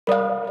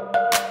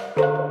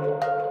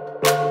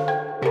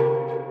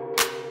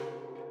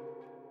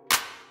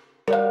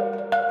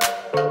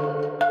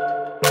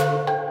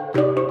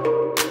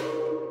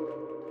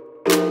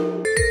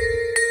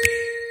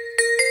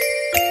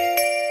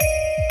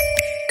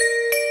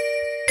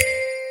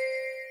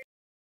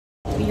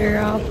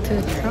to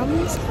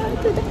Tromsø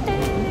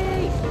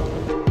today.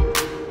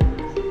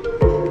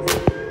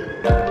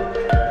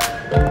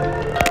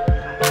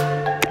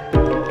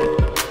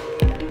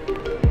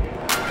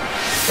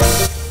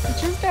 We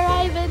just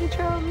arrived in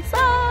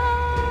Tromsø.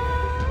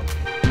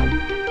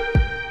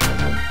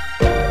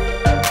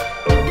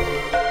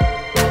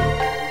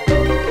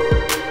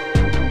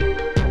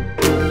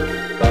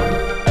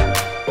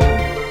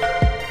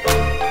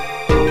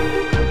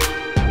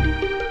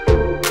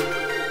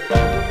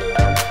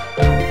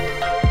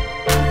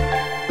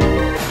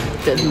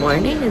 Good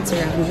morning, it's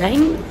around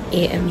 9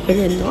 a.m.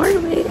 here in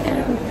Norway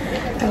and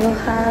I will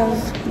have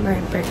my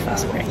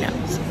breakfast right now.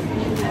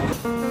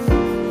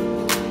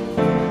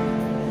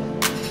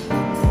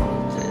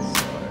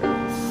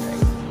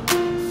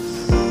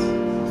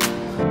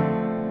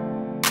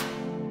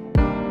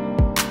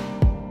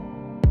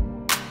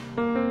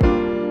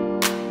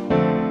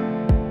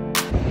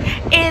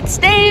 It's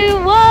day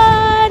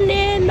 1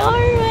 in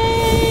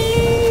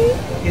Norway!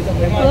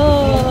 Whoa.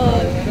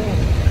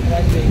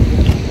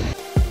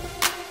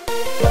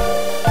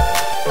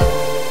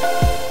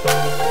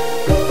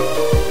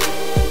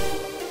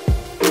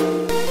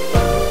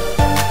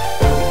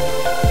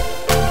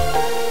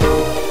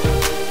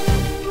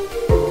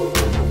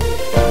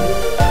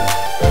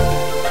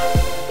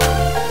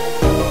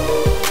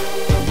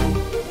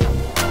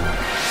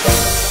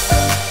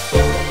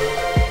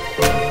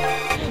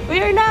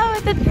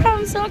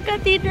 Tromsø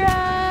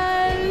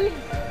Cathedral!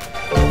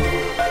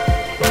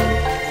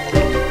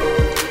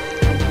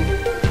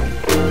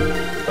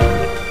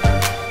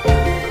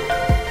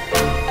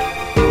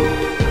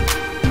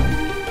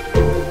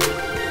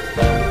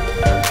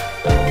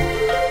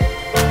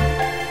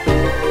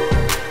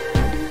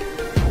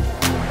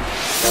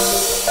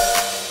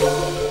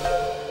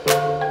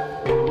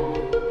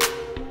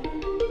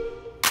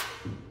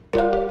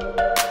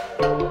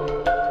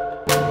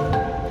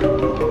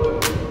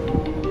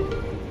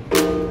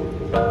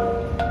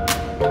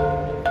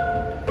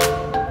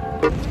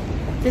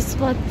 This is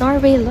what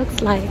Norway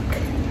looks like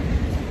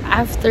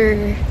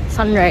after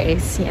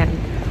sunrise. Yan,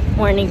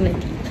 morning na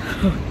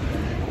dito.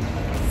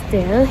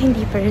 Still,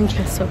 hindi pa rin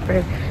siya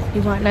super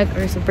liwanag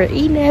or super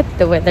init.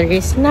 The weather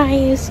is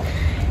nice.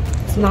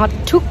 It's not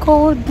too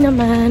cold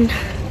naman.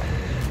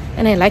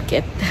 And I like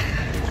it.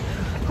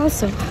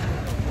 Also,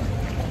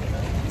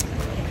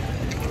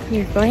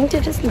 you're going to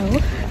the snow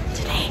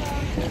today.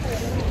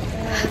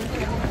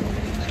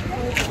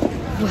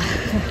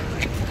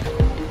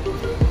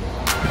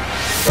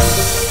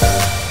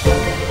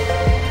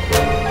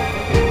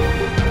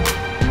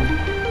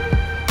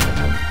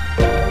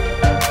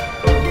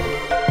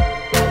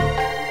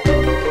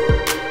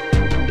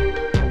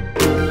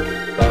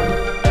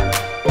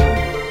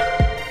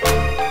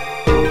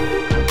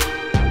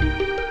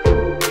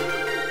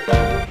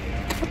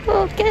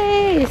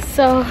 Okay,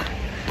 so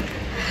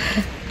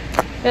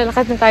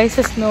lalakad na tayo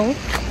sa snow.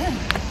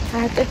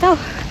 At ito,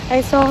 I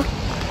saw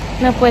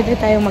na pwede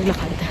tayong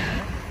maglakad.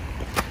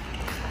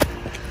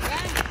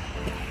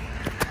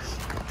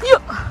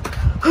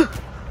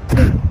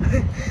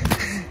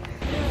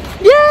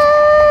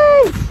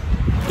 Yay!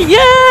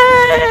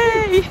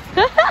 Yay!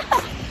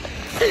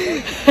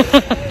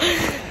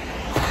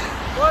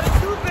 What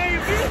do,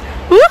 baby?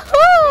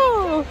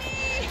 Woohoo!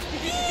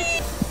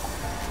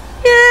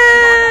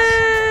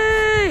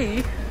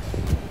 Yay!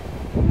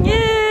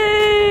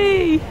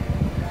 Yay!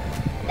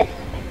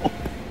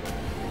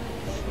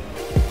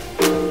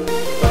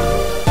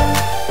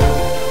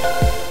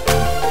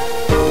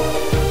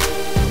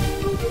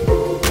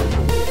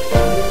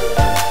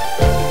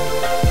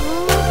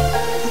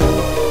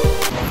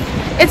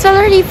 It's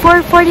already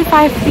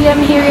 4:45 p.m.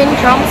 here in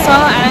Tromsø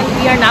and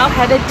we are now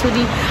headed to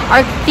the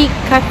Arctic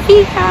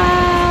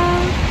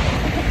Cathedral.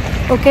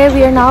 Okay,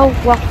 we are now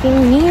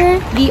walking near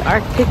the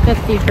Arctic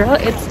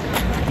Cathedral. It's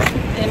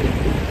in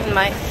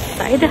my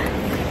side.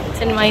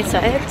 It's in my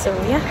side, so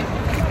yeah.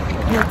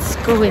 Let's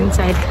go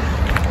inside.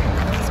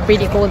 It's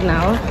pretty cold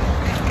now,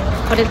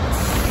 but it's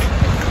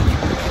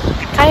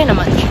kaya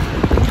naman.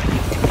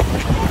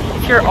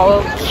 If you're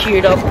all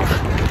cheered up,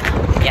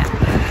 yeah.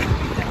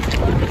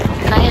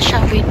 Kaya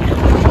siya with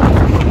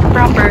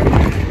proper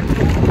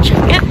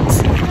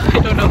jackets.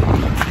 I don't know.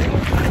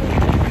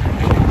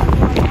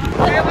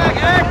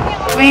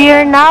 We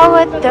are now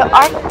at the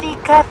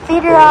Arctic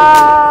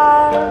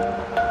Cathedral.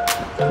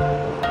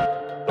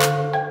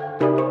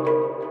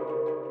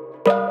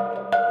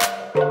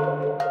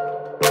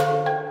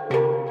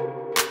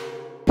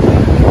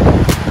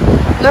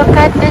 Look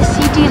at the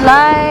city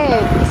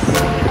lights.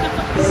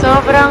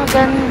 Sobrang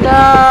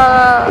ganda.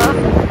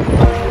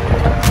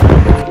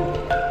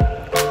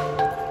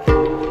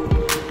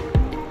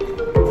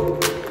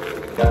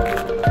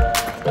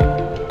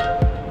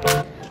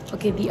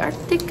 Okay, the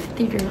Arctic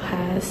Cathedral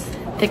has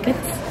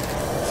tickets,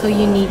 so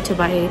you need to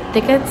buy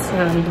tickets,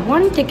 and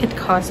one ticket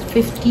costs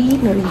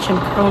 50 Norwegian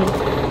krone.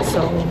 So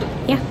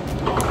yeah,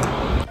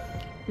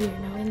 we are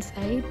now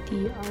inside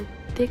the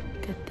Arctic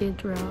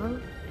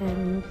Cathedral,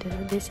 and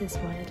this is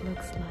what it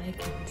looks like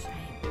inside.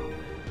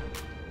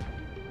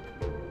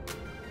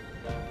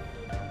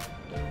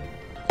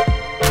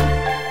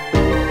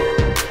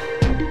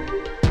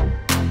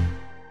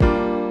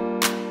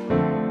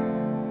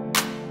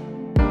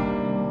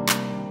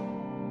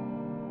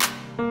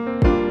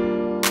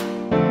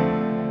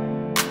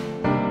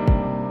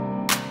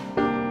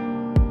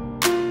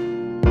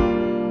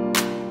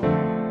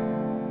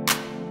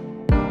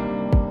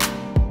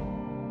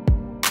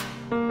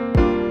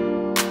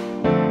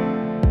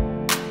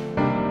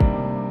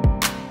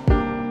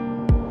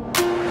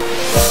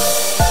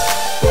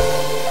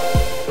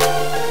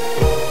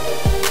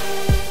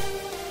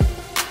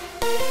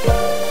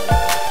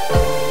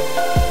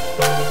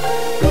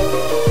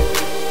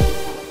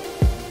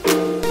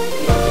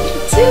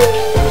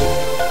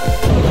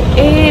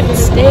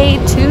 It's day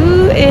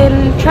 2 in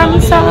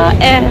Tromsø,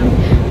 and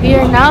we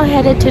are now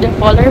headed to the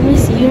Polar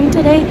Museum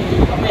today.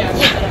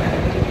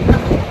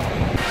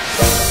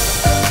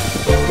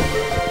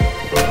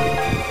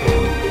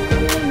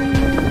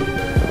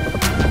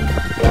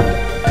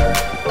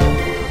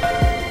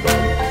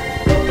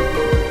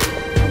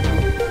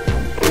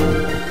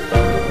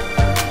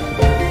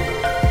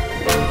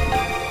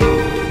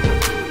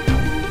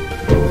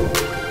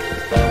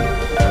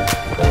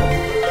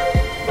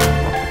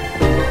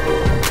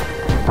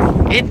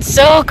 It's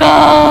so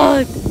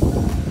cold!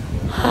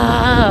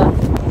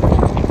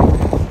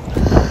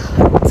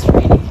 It's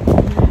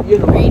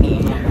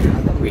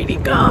really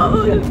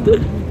cold!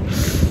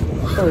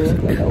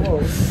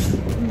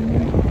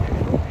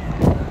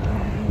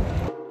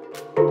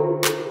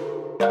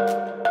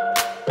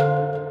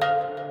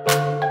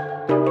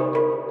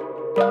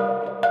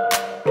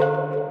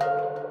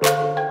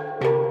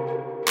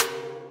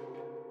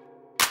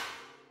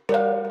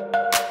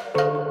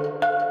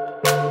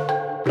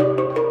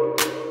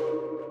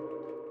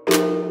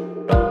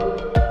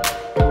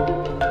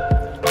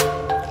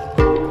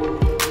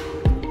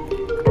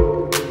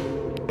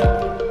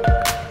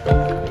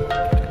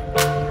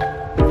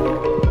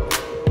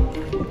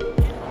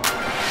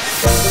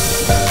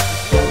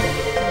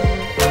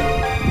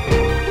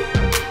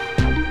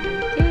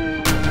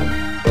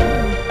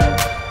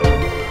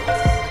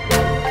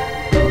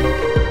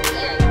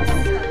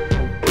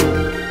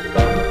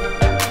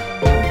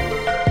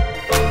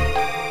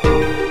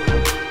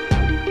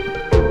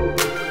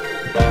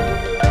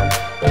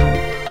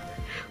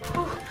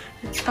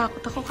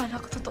 Takot ako, kala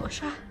ko totoo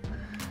siya.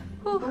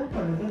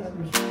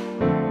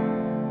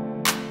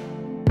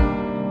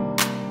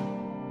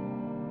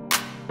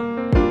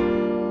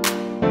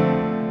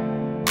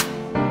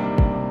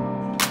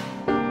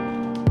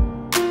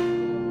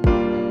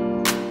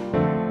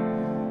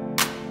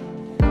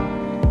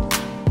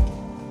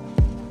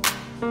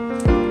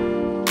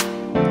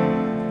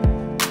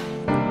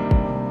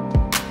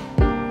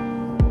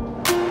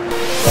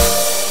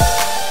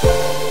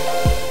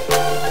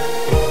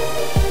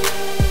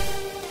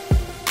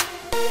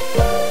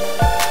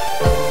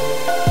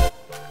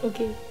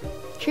 Okay,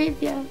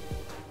 trivia.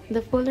 The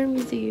Polar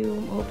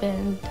Museum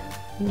opened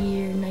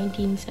near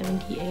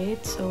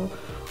 1978, so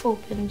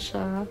open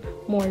siya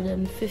more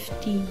than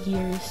 50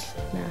 years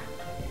na.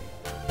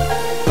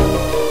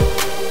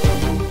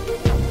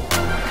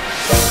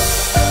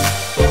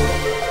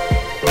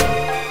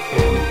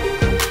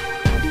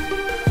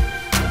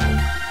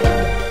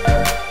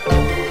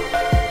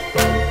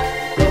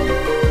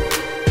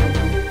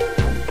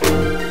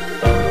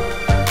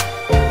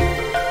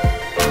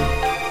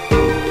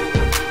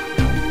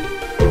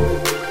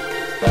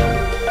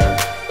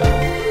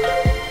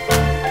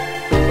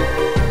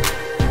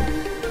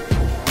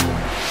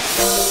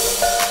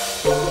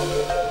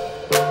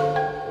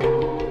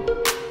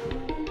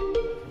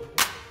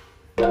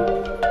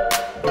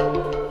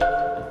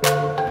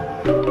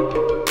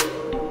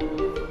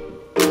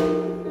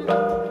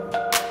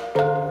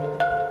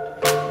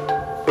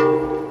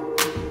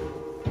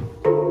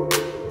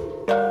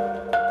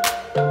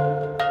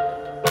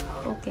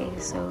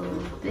 So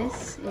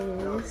this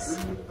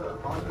is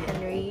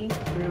Henry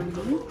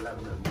Rudy.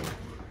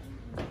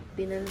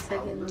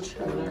 Binansagan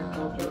siya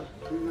na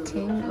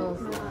king of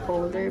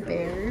polar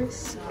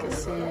bears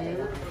kasi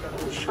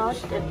shot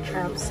and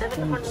trapped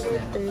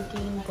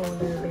 713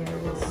 polar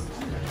bears.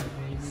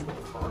 So,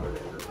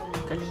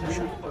 galing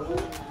siya.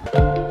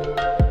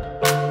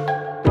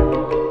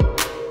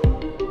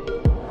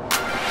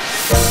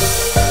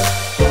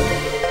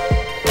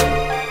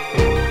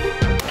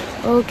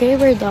 Okay,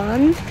 we're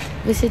done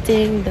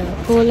visiting the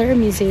Polar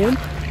Museum,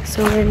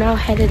 so we're now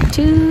headed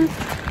to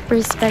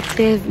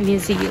Perspective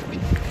Museum.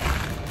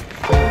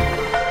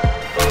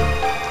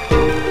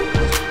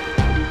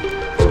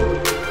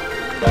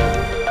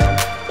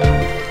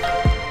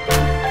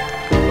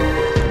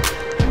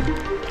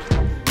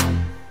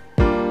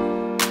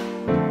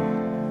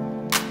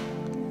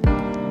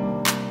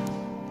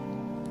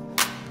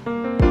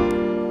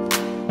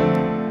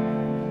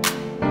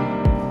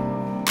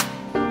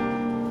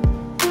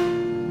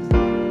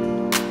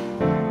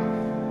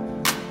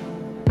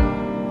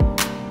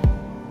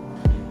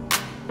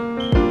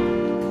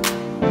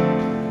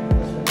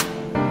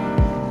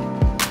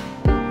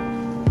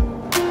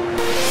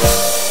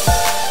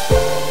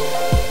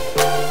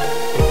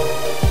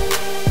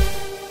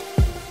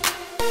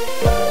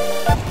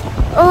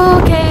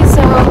 Okay,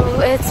 so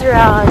it's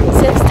around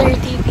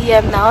 6:30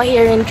 p.m. now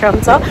here in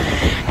Tromsø,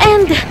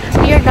 and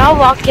we are now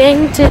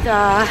walking to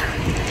the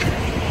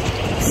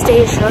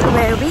station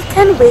where we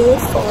can wait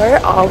for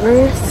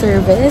our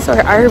service or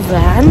our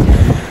van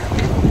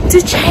to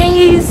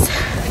chase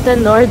the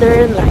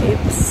northern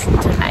lights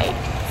tonight.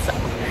 So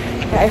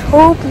I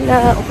hope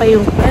na okay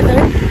yung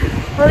weather.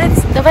 Well,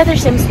 the weather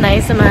seems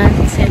nice naman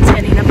since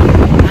kanina pa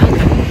yung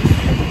umaga.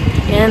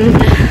 And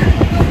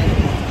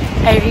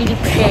I really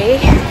pray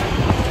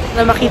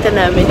na makita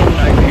namin yung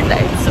northern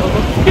lights. So,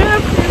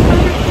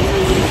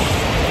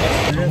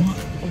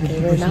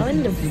 okay, we're now in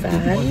the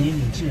van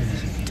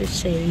to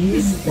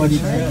chase the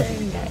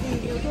northern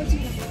lights.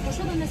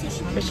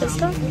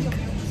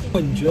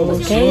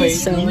 Okay,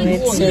 so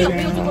it's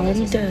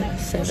around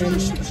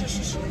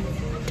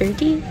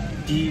 7:30.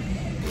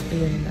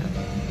 Ayun na.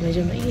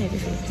 Medyo maingay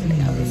kasi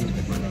nag-away sila.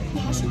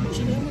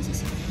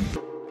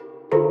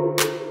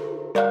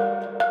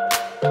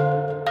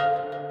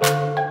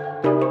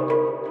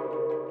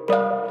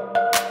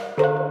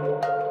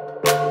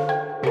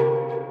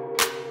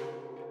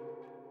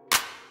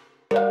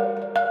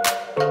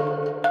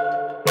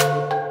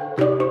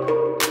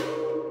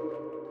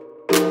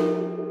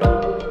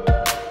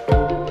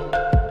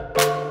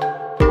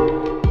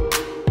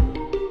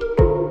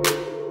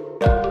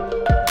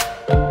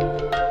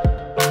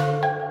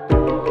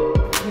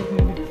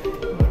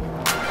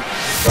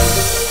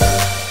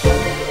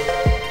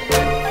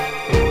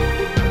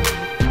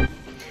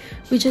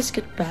 We just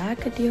got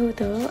back at the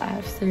hotel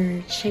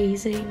after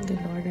chasing the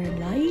northern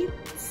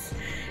lights.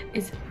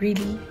 It's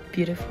really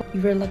beautiful. We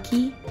were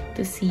lucky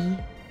to see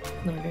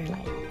northern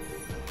lights.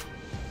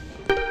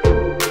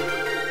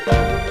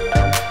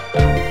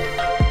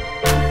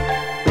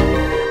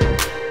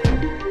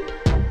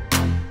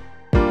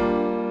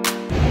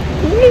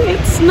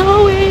 It's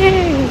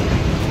snowing!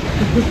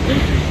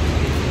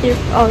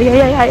 Oh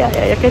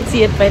yeah, you can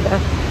see it by the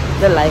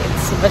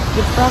lights, but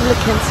you probably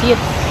can see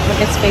it when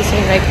it's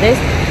facing like this.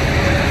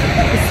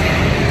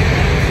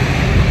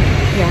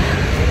 Yeah,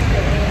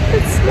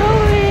 it's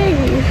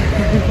snowing.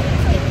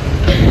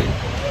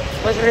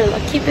 Was really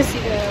lucky to see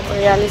the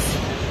borealis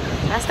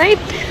last night,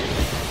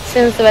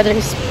 since the weather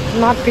is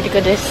not pretty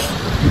good this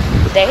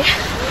day. It's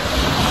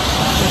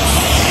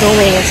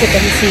snowing, as you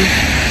can see.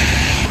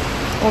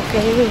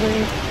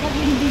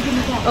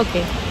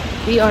 Okay,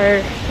 we are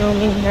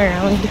roaming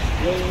around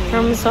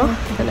Tromsø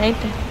tonight,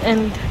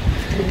 and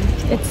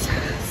it's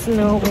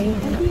snowing.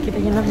 Kita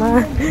niyo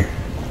naman.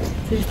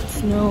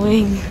 It's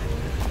snowing,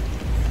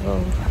 so I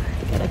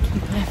gotta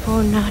keep my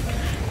phone out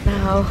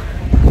now.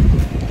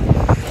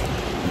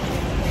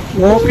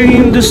 Walking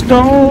in the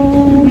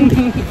snow.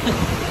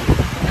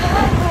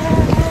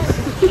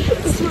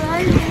 It's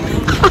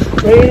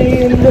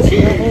Raining in the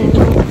snow.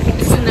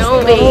 It's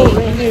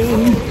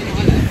snowing.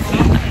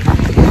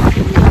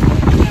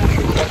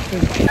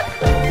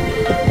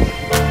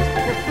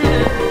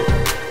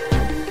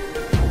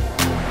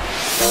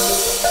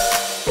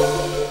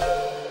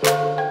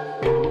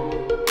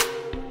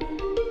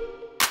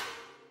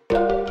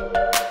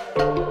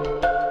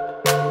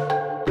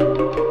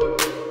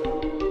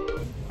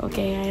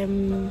 Okay,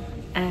 I'm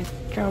at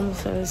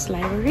Tromsø's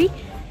library,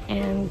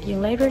 and yung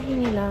library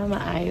nila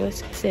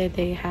maayos kasi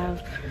they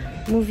have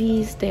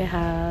movies, they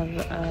have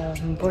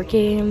board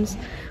games,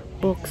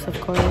 books, of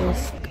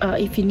course.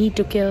 If you need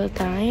to kill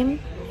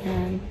time,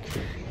 and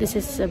this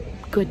is a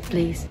good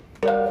place.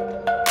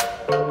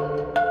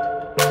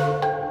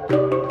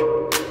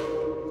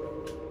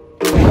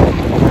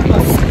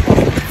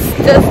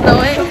 It's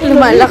snowing.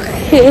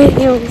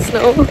 Lumalaki yung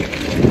snow.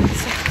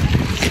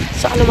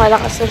 Saka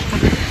lumalakas na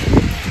siya.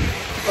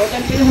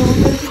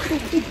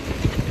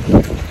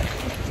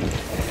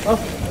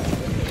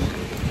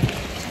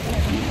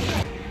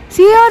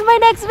 See you on my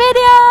next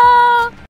video!